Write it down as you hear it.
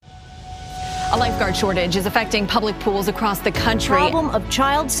A lifeguard shortage is affecting public pools across the country. Problem of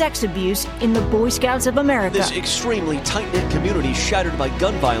child sex abuse in the Boy Scouts of America. This extremely tight-knit community shattered by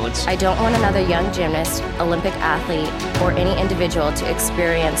gun violence. I don't want another young gymnast, Olympic athlete, or any individual to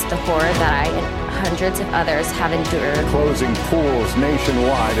experience the horror that I and hundreds of others have endured. Closing pools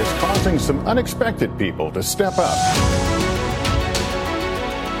nationwide is causing some unexpected people to step up.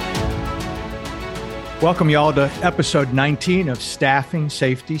 Welcome, y'all, to episode 19 of Staffing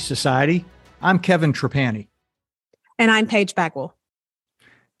Safety Society. I'm Kevin Trapani. And I'm Paige Bagwell.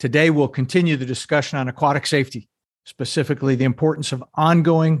 Today, we'll continue the discussion on aquatic safety, specifically the importance of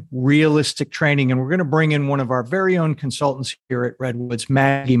ongoing, realistic training. And we're going to bring in one of our very own consultants here at Redwoods,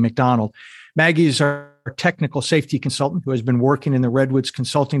 Maggie McDonald. Maggie is our technical safety consultant who has been working in the Redwoods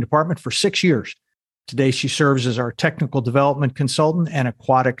Consulting Department for 6 years. Today, she serves as our technical development consultant and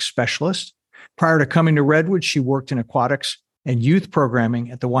aquatic specialist. Prior to coming to Redwood, she worked in aquatics and youth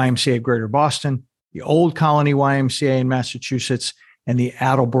programming at the YMCA of Greater Boston, the Old Colony YMCA in Massachusetts, and the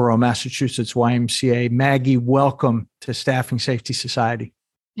Attleboro, Massachusetts YMCA. Maggie, welcome to Staffing Safety Society.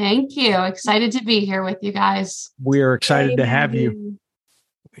 Thank you. Excited to be here with you guys. We are excited to have you.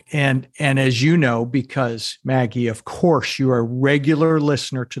 And as you know, because Maggie, of course, you are a regular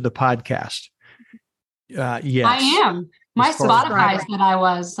listener to the podcast. Yes. I am. My Spotify said I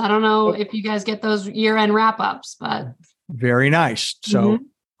was. I don't know if you guys get those year-end wrap-ups, but... Very nice. So,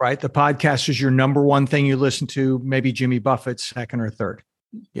 right, the podcast is your number one thing you listen to, maybe Jimmy Buffett's second or third.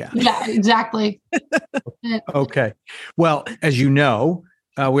 Yeah. Yeah, exactly. Okay. Well, as you know,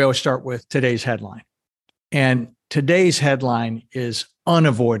 we always start with today's headline. And today's headline is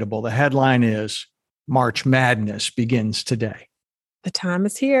unavoidable. The headline is March Madness begins today. The time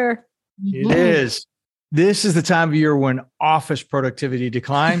is here. It is. This is the time of year when office productivity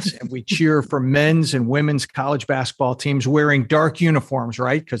declines, and we cheer for men's and women's college basketball teams wearing dark uniforms,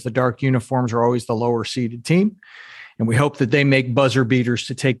 right? Because the dark uniforms are always the lower seeded team. And we hope that they make buzzer beaters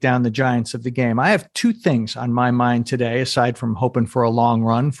to take down the giants of the game. I have two things on my mind today, aside from hoping for a long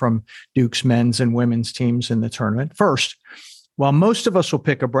run from Duke's men's and women's teams in the tournament. First, while most of us will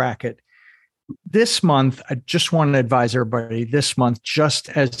pick a bracket, this month, I just want to advise everybody this month, just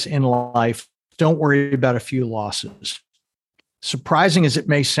as in life, don't worry about a few losses. Surprising as it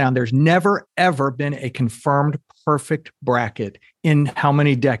may sound, there's never, ever been a confirmed perfect bracket in how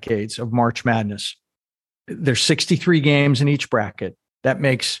many decades of March Madness? There's 63 games in each bracket. That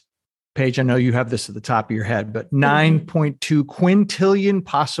makes, Paige, I know you have this at the top of your head, but 9.2 quintillion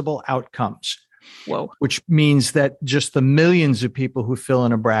possible outcomes. Whoa. Which means that just the millions of people who fill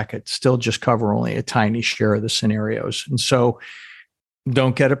in a bracket still just cover only a tiny share of the scenarios. And so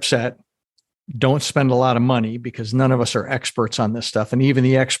don't get upset. Don't spend a lot of money because none of us are experts on this stuff. And even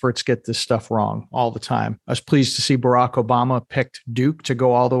the experts get this stuff wrong all the time. I was pleased to see Barack Obama picked Duke to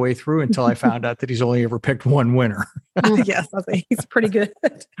go all the way through until I found out that he's only ever picked one winner. Yes, I think he's pretty good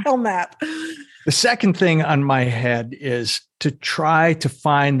on that. The second thing on my head is to try to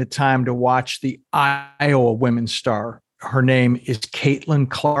find the time to watch the Iowa women's star. Her name is Caitlin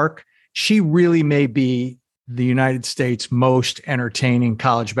Clark. She really may be the United States' most entertaining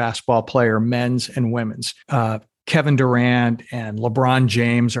college basketball player, men's and women's. Kevin Durant and LeBron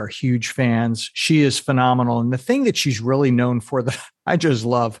James are huge fans. She is phenomenal. And the thing that she's really known for that I just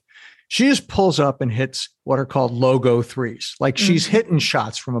love, she just pulls up and hits what are called logo threes. Like she's hitting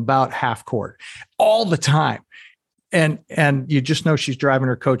shots from about half court all the time. And you just know she's driving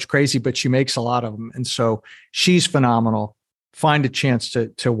her coach crazy, but she makes a lot of them. And so she's phenomenal. Find a chance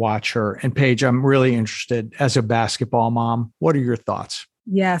to watch her. And Paige, I'm really interested as a basketball mom. What are your thoughts?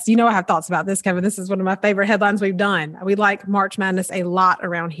 Yes. You know, I have thoughts about this, Kevin. This is one of my favorite headlines we've done. We like March Madness a lot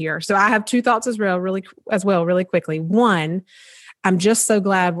around here. So I have two thoughts as well, really quickly. One, I'm just so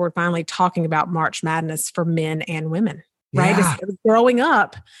glad we're finally talking about March Madness for men and women. Right. Yeah. Growing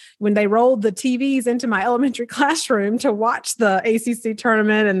up, when they rolled the TVs into my elementary classroom to watch the ACC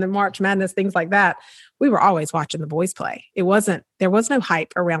tournament and the March Madness, things like that, we were always watching the boys play. There was no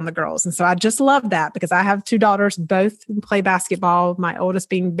hype around the girls. And so I just love that because I have two daughters, both play basketball, my oldest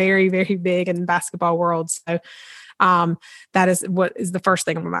being very, very big in the basketball world. So that is what is the first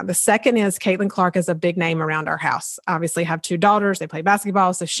thing on my mind. The second is Caitlin Clark is a big name around our house. Obviously, I have two daughters. They play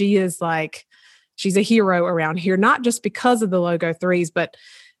basketball. So she is like, she's a hero around here, not just because of the logo threes, but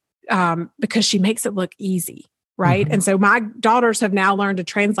because she makes it look easy. Right. And so my daughters have now learned to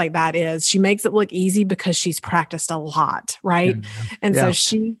translate that is she makes it look easy because she's practiced a lot. Right. And so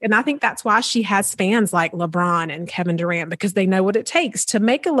I think that's why she has fans like LeBron and Kevin Durant, because they know what it takes to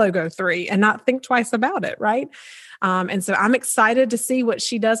make a logo three and not think twice about it. Right. And so I'm excited to see what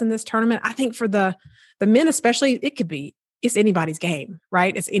she does in this tournament. I think for the men, especially, it could be it's anybody's game,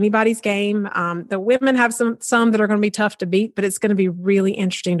 right? It's anybody's game. The women have some that are going to be tough to beat, but it's going to be really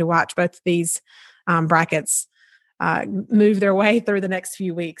interesting to watch both of these brackets move their way through the next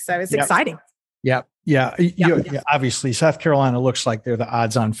few weeks. So it's exciting. Yeah. Obviously, South Carolina looks like they're the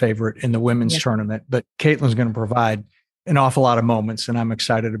odds-on favorite in the women's tournament, but Caitlin's going to provide an awful lot of moments, and I'm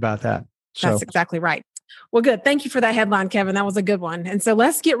excited about that. So. That's exactly right. Well, good. Thank you for that headline, Kevin. That was a good one. And so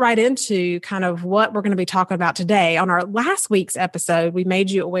let's get right into kind of what we're going to be talking about today. On our last week's episode, we made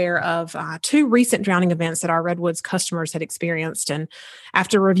you aware of 2 recent drowning events that our Redwoods customers had experienced. And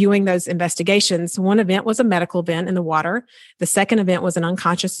after reviewing those investigations, one event was a medical event in the water. The second event was an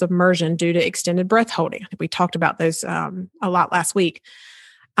unconscious submersion due to extended breath holding. We talked about those a lot last week.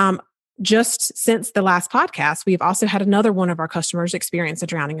 Just since the last podcast, we've also had another one of our customers experience a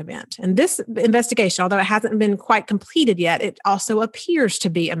drowning event. And this investigation, although it hasn't been quite completed yet, it also appears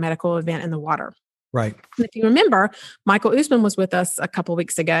to be a medical event in the water. Right. And if you remember, Michael Usman was with us a couple of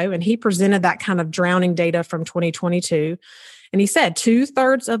weeks ago, and he presented that kind of drowning data from 2022. And he said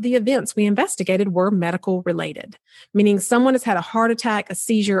 2/3 of the events we investigated were medical related, meaning someone has had a heart attack, a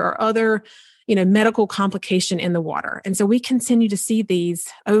seizure, or other medical complication in the water. And so we continue to see these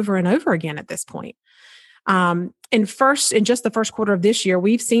over and over again at this point. In just the first quarter of this year,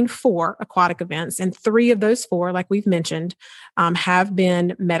 we've seen 4 aquatic events, and 3 of those 4, like we've mentioned, have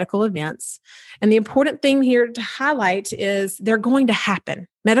been medical events. And the important thing here to highlight is they're going to happen.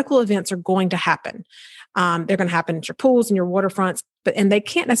 Medical events are going to happen. They're going to happen at your pools and your waterfronts, and they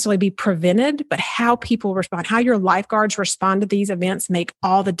can't necessarily be prevented, but how people respond, how your lifeguards respond to these events make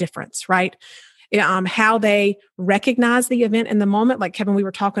all the difference, right? How they recognize the event in the moment. Like Kevin, we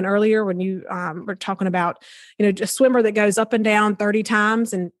were talking earlier when you were talking about, a swimmer that goes up and down 30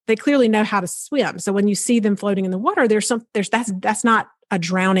 times and they clearly know how to swim. So when you see them floating in the water, that's not a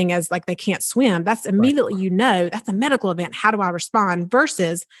drowning as like they can't swim. That's immediately, that's a medical event. How do I respond?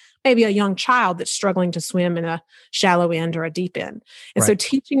 Versus maybe a young child that's struggling to swim in a shallow end or a deep end. And so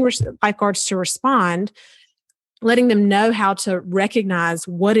teaching lifeguards to respond, letting them know how to recognize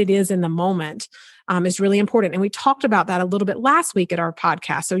what it is in the moment is really important. And we talked about that a little bit last week at our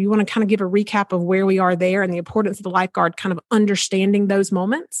podcast. So you want to kind of give a recap of where we are there and the importance of the lifeguard kind of understanding those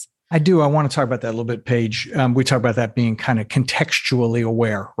moments? I do. I want to talk about that a little bit, Paige. We talk about that being kind of contextually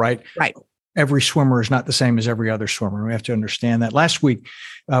aware, right? Right. Every swimmer is not the same as every other swimmer. We have to understand that. Last week,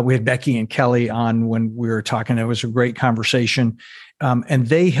 we had Becky and Kelly on when we were talking. It was a great conversation. And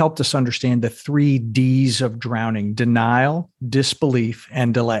they helped us understand the 3 Ds of drowning: denial, disbelief,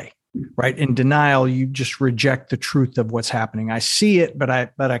 and delay. Right? In denial, you just reject the truth of what's happening. I see it, but I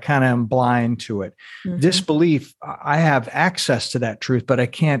kind of am blind to it. Mm-hmm. Disbelief, I have access to that truth, but I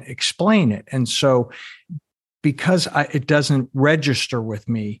can't explain it. And so because it doesn't register with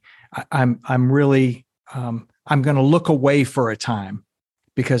me, I'm going to look away for a time,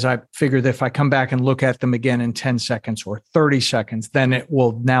 because I figure that if I come back and look at them again in 10 seconds or 30 seconds, then it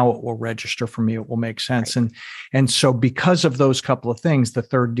will register for me. It will make sense. Right. And so because of those couple of things, the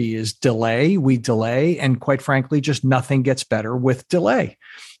third D is delay. We delay. And quite frankly, just nothing gets better with delay.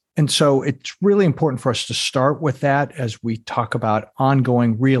 And so it's really important for us to start with that as we talk about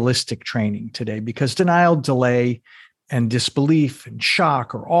ongoing realistic training today, because denial, delay, and disbelief and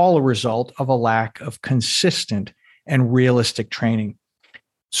shock are all a result of a lack of consistent and realistic training.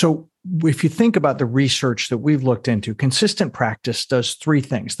 So if you think about the research that we've looked into, consistent practice does 3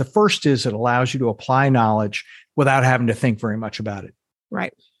 things. The first is it allows you to apply knowledge without having to think very much about it.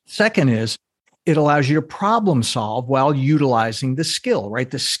 Right. Second is it allows you to problem solve while utilizing the skill,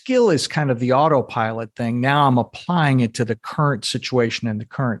 right? The skill is kind of the autopilot thing. Now I'm applying it to the current situation and the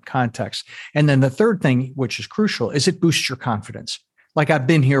current context. And then the third thing, which is crucial, is it boosts your confidence. Like, I've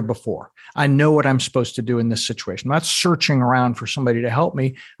been here before. I know what I'm supposed to do in this situation. I'm not searching around for somebody to help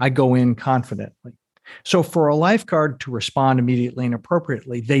me. I go in confidently. So for a lifeguard to respond immediately and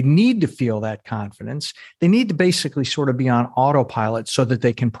appropriately, they need to feel that confidence. They need to basically sort of be on autopilot so that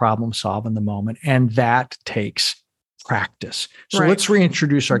they can problem solve in the moment. And that takes practice. So let's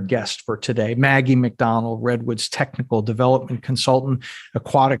reintroduce our guest for today, Maggie McDonald, Redwood's technical development consultant,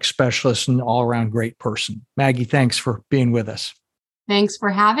 aquatic specialist, and all-around great person. Maggie, thanks for being with us. Thanks for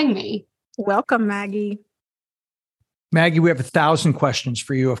having me. Welcome, Maggie. Maggie, we have 1,000 questions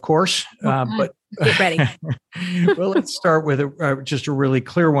for you, of course, but get ready. Well, let's start with just a really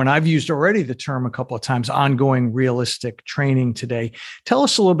clear one. I've used already the term a couple of times, ongoing realistic training today. Tell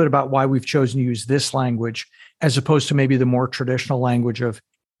us a little bit about why we've chosen to use this language as opposed to maybe the more traditional language of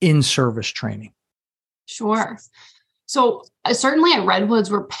in-service training. Sure. So certainly at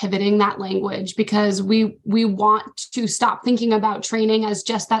Redwoods, we're pivoting that language because we want to stop thinking about training as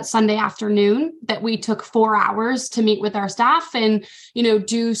just that Sunday afternoon that we took 4 hours to meet with our staff and,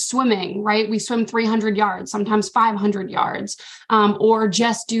 do swimming, right? We swim 300 yards, sometimes 500 yards, or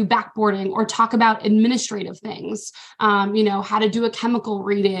just do backboarding or talk about administrative things, how to do a chemical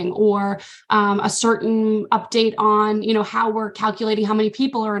reading or a certain update on, how we're calculating how many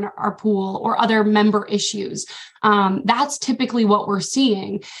people are in our pool or other member issues. That's typically what we're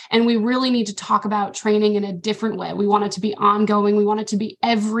seeing. And we really need to talk about training in a different way. We want it to be ongoing. We want it to be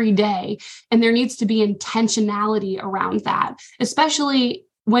every day. And there needs to be intentionality around that, especially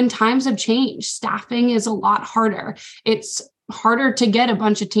when times have changed. Staffing is a lot harder. It's harder to get a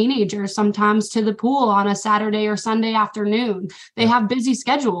bunch of teenagers sometimes to the pool on a Saturday or Sunday afternoon. They have busy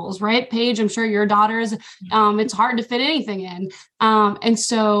schedules, right? Paige, I'm sure your daughters, it's hard to fit anything in. And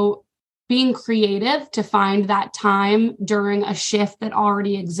so being creative to find that time during a shift that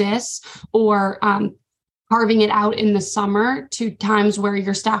already exists or carving it out in the summer to times where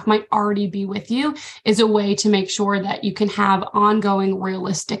your staff might already be with you is a way to make sure that you can have ongoing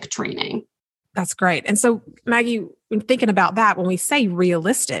realistic training. That's great. And so, Maggie, when thinking about that, when we say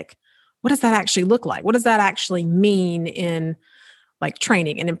realistic, what does that actually look like? What does that actually mean in like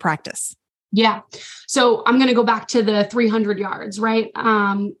training and in practice? Yeah. So I'm going to go back to the 300 yards, right?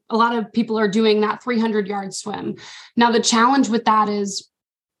 A lot of people are doing that 300 yard swim. Now, the challenge with that is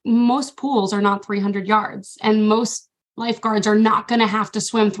most pools are not 300 yards and most lifeguards are not going to have to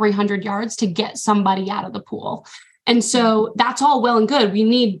swim 300 yards to get somebody out of the pool. And so that's all well and good. We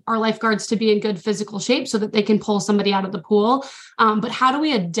need our lifeguards to be in good physical shape so that they can pull somebody out of the pool. But how do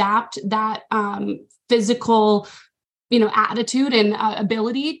we adapt that physical attitude and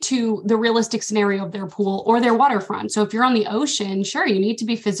ability to the realistic scenario of their pool or their waterfront? So if you're on the ocean, sure, you need to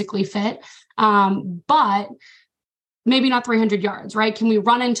be physically fit, but maybe not 300 yards, right? Can we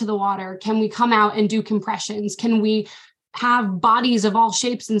run into the water? Can we come out and do compressions? Can we have bodies of all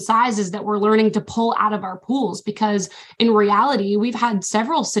shapes and sizes that we're learning to pull out of our pools? Because in reality, we've had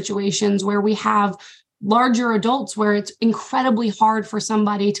several situations where we have larger adults where it's incredibly hard for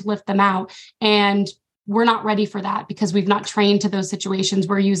somebody to lift them out. And we're not ready for that because we've not trained to those situations.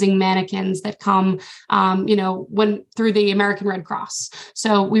 We're using mannequins that come, when through the American Red Cross.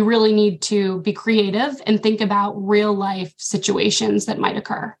 So we really need to be creative and think about real life situations that might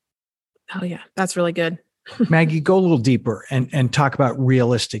occur. Oh yeah, that's really good. Maggie, go a little deeper and talk about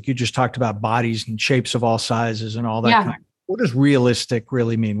realistic. You just talked about bodies and shapes of all sizes and all that kind of. What does realistic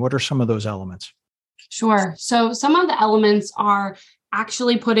really mean? What are some of those elements? Sure. So some of the elements are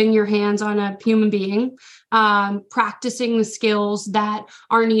actually putting your hands on a human being, practicing the skills that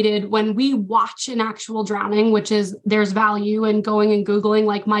are needed when we watch an actual drowning, which is there's value in going and Googling,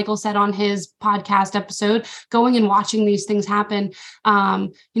 like Michael said on his podcast episode, going and watching these things happen,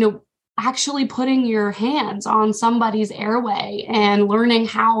 actually putting your hands on somebody's airway and learning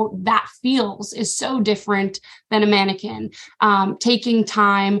how that feels is so different than a mannequin. Taking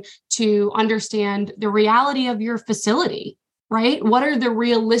time to understand the reality of your facility, right? What are the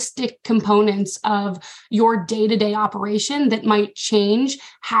realistic components of your day-to-day operation that might change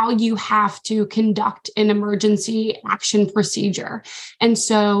how you have to conduct an emergency action procedure? And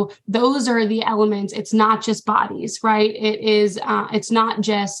so those are the elements. It's not just bodies, right? It's not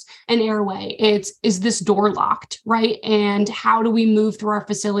just an airway. Is this door locked, right? And how do we move through our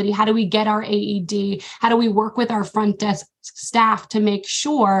facility? How do we get our AED? How do we work with our front desk staff to make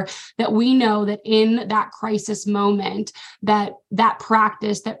sure that we know that in that crisis moment, that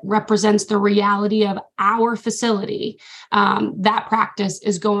practice that represents the reality of our facility, that practice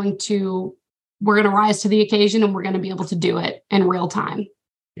is we're going to rise to the occasion and we're going to be able to do it in real time.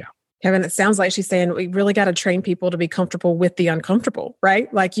 Yeah. Kevin, it sounds like she's saying we really got to train people to be comfortable with the uncomfortable,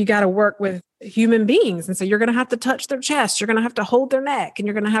 right? Like you got to work with human beings. And so you're going to have to touch their chest. You're going to have to hold their neck and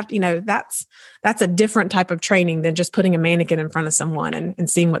you're going to have to, that's a different type of training than just putting a mannequin in front of someone and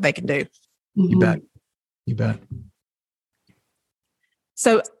seeing what they can do. You bet. You bet.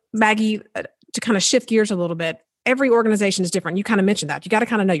 So Maggie, to kind of shift gears a little bit, every organization is different. You kind of mentioned that. You got to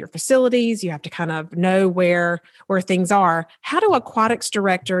kind of know your facilities. You have to kind of know where things are. How do aquatics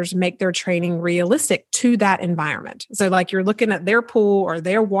directors make their training realistic to that environment? So like you're looking at their pool or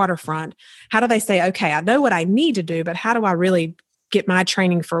their waterfront. How do they say, okay, I know what I need to do, but how do I really get my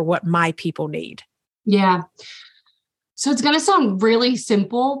training for what my people need? Yeah. So it's going to sound really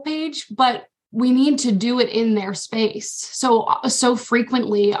simple, Paige, but we need to do it in their space. So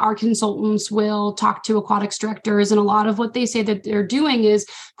frequently our consultants will talk to aquatics directors, and a lot of what they say that they're doing is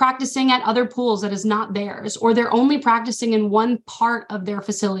practicing at other pools that is not theirs, or they're only practicing in one part of their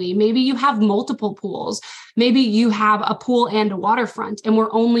facility. Maybe you have multiple pools. Maybe you have a pool and a waterfront, and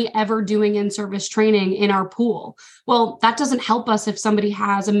we're only ever doing in-service training in our pool. Well, that doesn't help us if somebody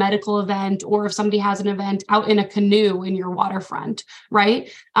has a medical event or if somebody has an event out in a canoe in your waterfront,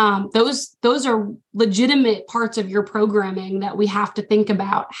 right? Those are legitimate parts of your programming that we have to think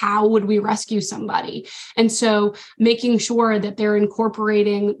about. How would we rescue somebody? And so making sure that they're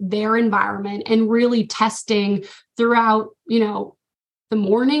incorporating their environment and really testing throughout, the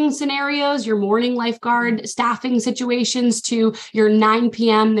morning scenarios, your morning lifeguard staffing situations to your 9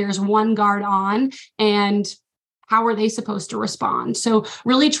 p.m. there's one guard on, and how are they supposed to respond? So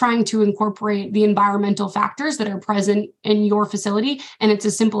really trying to incorporate the environmental factors that are present in your facility. And it's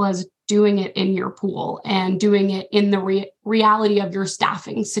as simple as doing it in your pool and doing it in the reality of your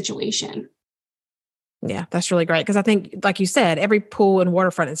staffing situation. Yeah, that's really great. Because I think, like you said, every pool and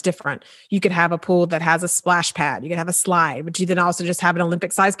waterfront is different. You could have a pool that has a splash pad. You could have a slide, but you then also just have an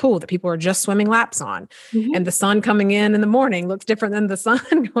Olympic sized pool that people are just swimming laps on. Mm-hmm. And the sun coming in the morning looks different than the sun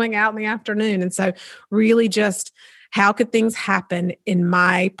going out in the afternoon. And so really just how could things happen in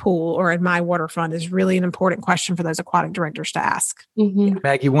my pool or in my waterfront is really an important question for those aquatic directors to ask. Mm-hmm.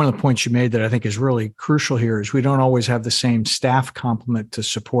 Maggie, one of the points you made that I think is really crucial here is we don't always have the same staff complement to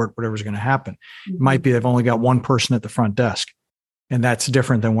support whatever's going to happen. Mm-hmm. It might be they've only got one person at the front desk, and that's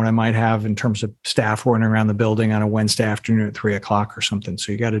different than what I might have in terms of staff running around the building on a Wednesday afternoon at 3:00 or something.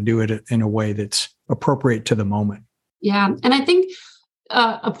 So you got to do it in a way that's appropriate to the moment. Yeah. And I think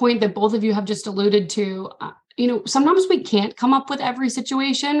a point that both of you have just alluded to, sometimes we can't come up with every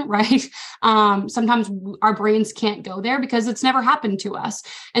situation, right? Sometimes our brains can't go there because it's never happened to us.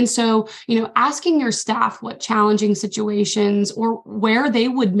 And so, asking your staff what challenging situations or where they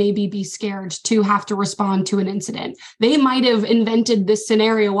would maybe be scared to have to respond to an incident. They might have invented this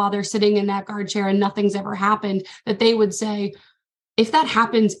scenario while they're sitting in that guard chair and nothing's ever happened, that they would say, if that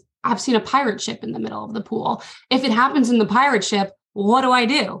happens, I've seen a pirate ship in the middle of the pool. If it happens in the pirate ship, what do I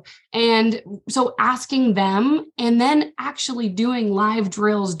do? And so asking them and then actually doing live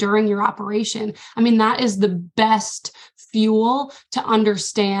drills during your operation. I mean, that is the best fuel to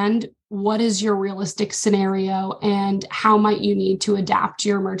understand what is your realistic scenario and how might you need to adapt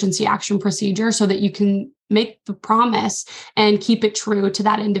your emergency action procedure so that you can make the promise and keep it true to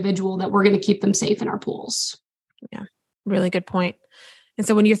that individual that we're going to keep them safe in our pools. Yeah, really good point. And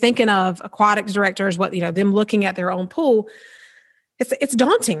so when you're thinking of aquatics directors, them looking at their own pool, it's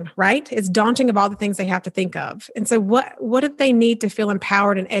daunting, right? It's daunting of all the things they have to think of. And so what do they need to feel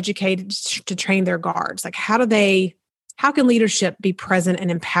empowered and educated to train their guards? Like how can leadership be present and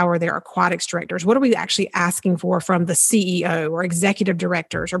empower their aquatics directors? What are we actually asking for from the CEO or executive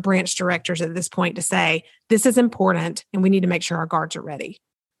directors or branch directors at this point to say, this is important and we need to make sure our guards are ready?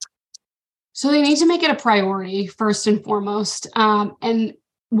 So they need to make it a priority first and foremost. And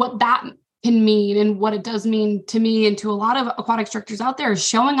what that can mean and what it does mean to me and to a lot of aquatic instructors out there is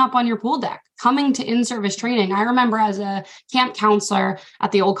showing up on your pool deck, coming to in-service training. I remember as a camp counselor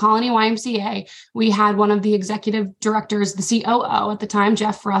at the Old Colony YMCA, we had one of the executive directors, the COO at the time,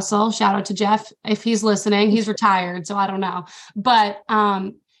 Jeff Russell. Shout out to Jeff. If he's listening, he's retired, so I don't know. But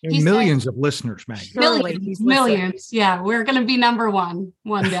millions of listeners, Maggie. Millions. Yeah, we're going to be number one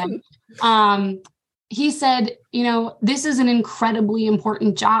day. He said, this is an incredibly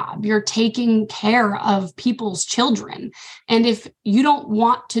important job. You're taking care of people's children. And if you don't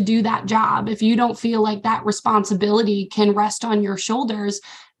want to do that job, if you don't feel like that responsibility can rest on your shoulders,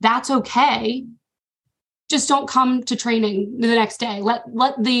 that's okay. Just don't come to training the next day. Let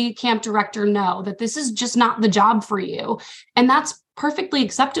the camp director know that this is just not the job for you. And that's perfectly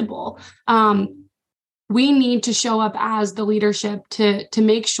acceptable. We need to show up as the leadership to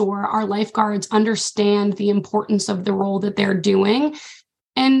make sure our lifeguards understand the importance of the role that they're doing.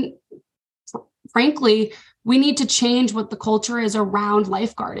 And frankly, we need to change what the culture is around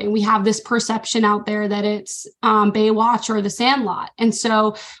lifeguarding. We have this perception out there that it's Baywatch or the Sandlot. And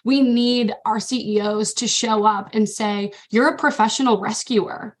so we need our CEOs to show up and say, you're a professional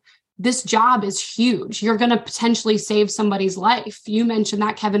rescuer. This job is huge. You're going to potentially save somebody's life. You mentioned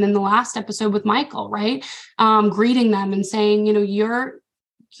that, Kevin, in the last episode with Michael, right? Greeting them and saying, you're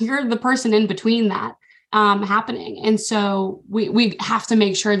the person in between that happening. And so we have to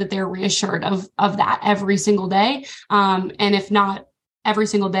make sure that they're reassured of that every single day. And if not every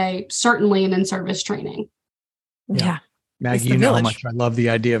single day, certainly in in-service training. Yeah. Maggie, you know how much I love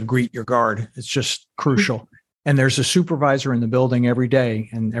the idea of greet your guard. It's just crucial. And there's a supervisor in the building every day,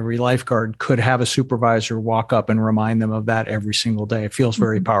 and every lifeguard could have a supervisor walk up and remind them of that every single day. It feels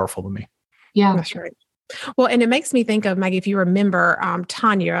very powerful to me. Yeah, that's right. Well, and it makes me think of, Maggie, if you remember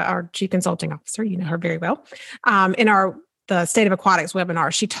Tanya, our Chief Consulting Officer, you know her very well, in the State of Aquatics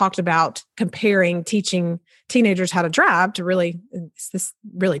webinar, she talked about comparing teaching teenagers how to drive this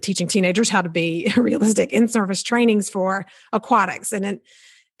really teaching teenagers how to be realistic in-service trainings for aquatics. And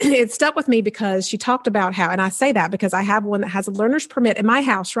it stuck with me because she talked about how, and I say that because I have one that has a learner's permit in my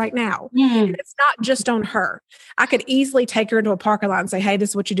house right now. And it's not just on her. I could easily take her into a parking lot and say, hey, this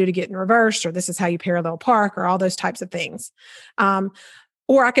is what you do to get in reverse, or this is how you parallel park, or all those types of things.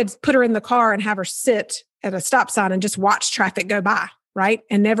 Or I could put her in the car and have her sit at a stop sign and just watch traffic go by. Right.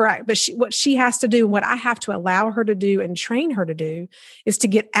 And never act. But what she has to do, what I have to allow her to do and train her to do is to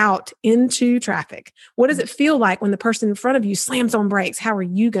get out into traffic. What does it feel like when the person in front of you slams on brakes? How are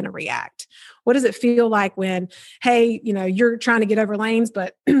you going to react? What does it feel like when, hey, you're trying to get over lanes,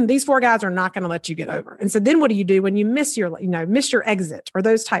 but these 4 guys are not going to let you get over? And so then what do you do when you miss your exit or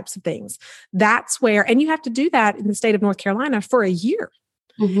those types of things? That's where, and you have to do that in the state of North Carolina for a year.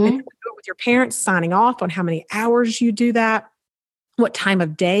 And you do it with your parents signing off on how many hours you do that. What time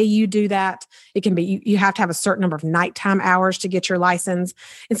of day you do that. It can be, you have to have a certain number of nighttime hours to get your license.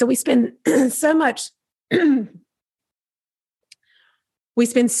 And so we spend so much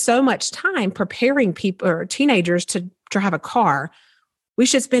time preparing people or teenagers to drive a car. We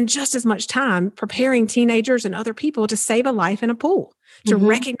should spend just as much time preparing teenagers and other people to save a life in a pool, to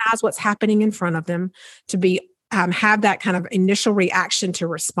recognize what's happening in front of them, to be have that kind of initial reaction to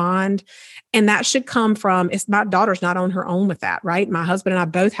respond. And that should come from, my daughter's not on her own with that, right? My husband and I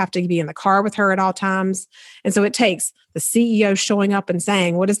both have to be in the car with her at all times. And so it takes the CEO showing up and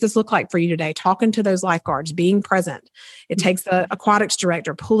saying, what does this look like for you today? Talking to those lifeguards, being present. It takes the aquatics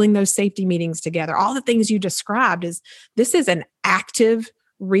director pulling those safety meetings together. All the things you described this is an active,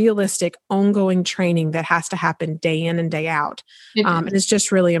 realistic, ongoing training that has to happen day in and day out. And it's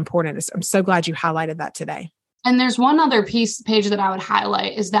just really important. I'm so glad you highlighted that today. And there's one other page that I would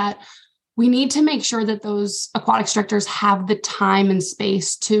highlight is that we need to make sure that those aquatics directors have the time and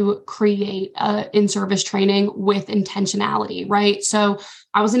space to create in-service training with intentionality, right? So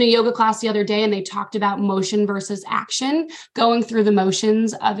I was in a yoga class the other day and they talked about motion versus action, going through the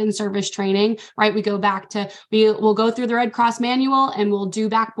motions of in-service training, right? We go back to, we'll go through the Red Cross manual and we'll do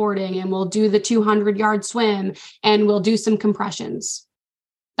backboarding and we'll do the 200-yard swim and we'll do some compressions.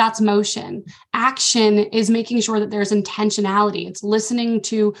 That's motion. Action is making sure that there's intentionality. It's listening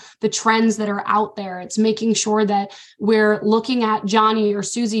to the trends that are out there. It's making sure that we're looking at Johnny or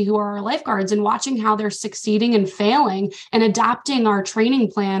Susie, who are our lifeguards, and watching how they're succeeding and failing and adapting our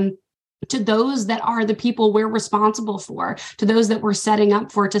training plan to those that are the people we're responsible for, to those that we're setting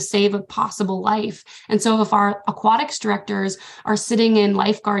up for to save a possible life. And so if our aquatics directors are sitting in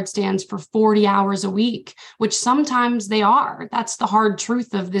lifeguard stands for 40 hours a week, which sometimes they are, that's the hard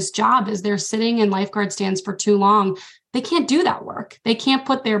truth of this job, is they're sitting in lifeguard stands for too long. They can't do that work. They can't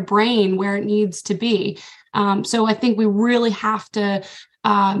put their brain where it needs to be. So I think we really have to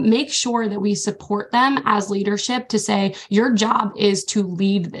make sure that we support them as leadership to say, your job is to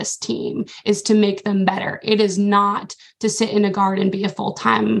lead this team, is to make them better. It is not to sit in a guard and be a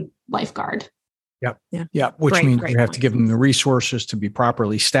full-time lifeguard. Yep. Which means you have to give them the resources to be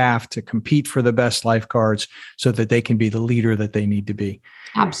properly staffed, to compete for the best lifeguards so that they can be the leader that they need to be.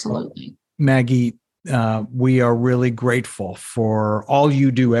 Absolutely. Maggie, we are really grateful for all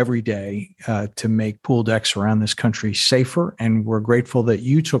you do every day to make pool decks around this country safer. And we're grateful that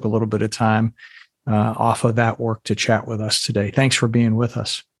you took a little bit of time off of that work to chat with us today. Thanks for being with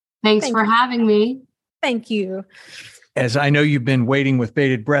us. Thanks for having me. Thank you. As I know you've been waiting with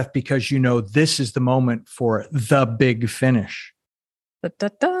bated breath because you know this is the moment for the big finish.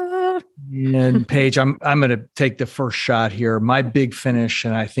 And Paige, I'm going to take the first shot here. My big finish,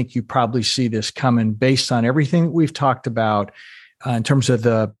 and I think you probably see this coming based on everything that we've talked about in terms of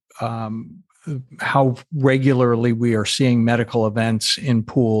the how regularly we are seeing medical events in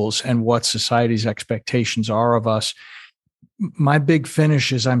pools and what society's expectations are of us. My big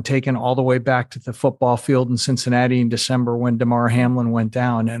finish is I'm taken all the way back to the football field in Cincinnati in December when Damar Hamlin went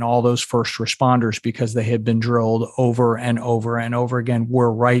down, and all those first responders, because they had been drilled over and over and over again,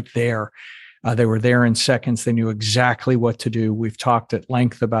 were right there. They were there in seconds. They knew exactly what to do. We've talked at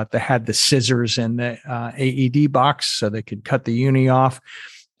length about they had the scissors in the AED box so they could cut the uni off.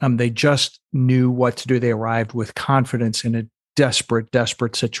 They just knew what to do. They arrived with confidence in a desperate,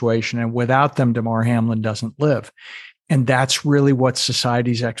 desperate situation. And without them, Damar Hamlin doesn't live. And that's really what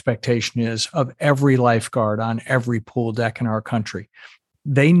society's expectation is of every lifeguard on every pool deck in our country.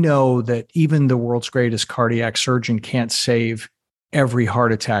 They know that even the world's greatest cardiac surgeon can't save every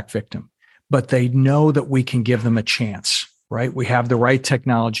heart attack victim, but they know that we can give them a chance, right? We have the right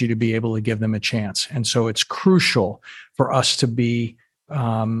technology to be able to give them a chance. And so it's crucial for us to be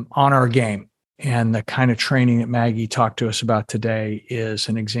on our game And the kind of training that Maggie talked to us about today is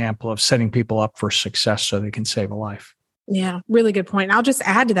an example of setting people up for success so they can save a life. Yeah, really good point. And I'll just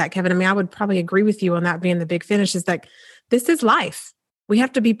add to that, Kevin. I mean, I would probably agree with you on that being the big finish is that this is life. We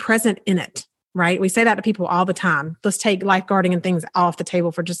have to be present in it, right? We say that to people all the time. Let's take lifeguarding and things off the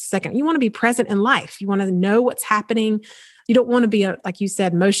table for just a second. You want to be present in life. You want to know what's happening. You don't want to be, like you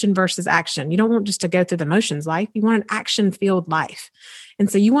said, motion versus action. You don't want just to go through the motions life. You want an action-filled life. And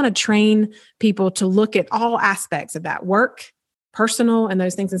so you want to train people to look at all aspects of that work, personal, and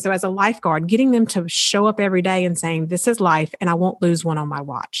those things. And so as a lifeguard, getting them to show up every day and saying, this is life and I won't lose one on my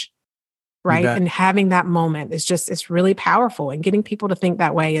watch. Right. And having that moment is just, it's really powerful. And getting people to think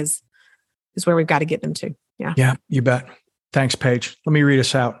that way is where we've got to get them to. Yeah. Yeah, you bet. Thanks, Paige. Let me read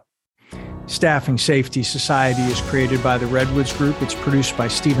us out. Staffing Safety Society is created by the Redwoods Group. It's produced by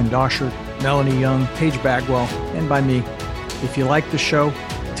Stephen Doshert, Melanie Young, Paige Bagwell, and by me. If you like the show,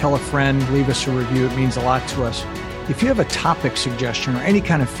 tell a friend, leave us a review. It means a lot to us. If you have a topic suggestion or any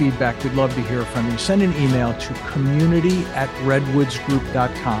kind of feedback, we'd love to hear from you. Send an email to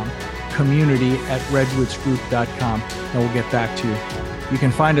community@redwoodsgroup.com, community@redwoodsgroup.com, and we'll get back to you. You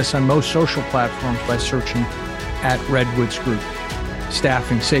can find us on most social platforms by searching @Redwoods Group.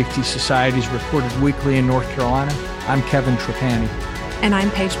 Staffing Safety Society is recorded weekly in North Carolina. I'm Kevin Trapani. And I'm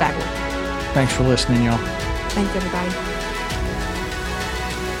Paige Bagwell. Thanks for listening, y'all. Thanks, everybody.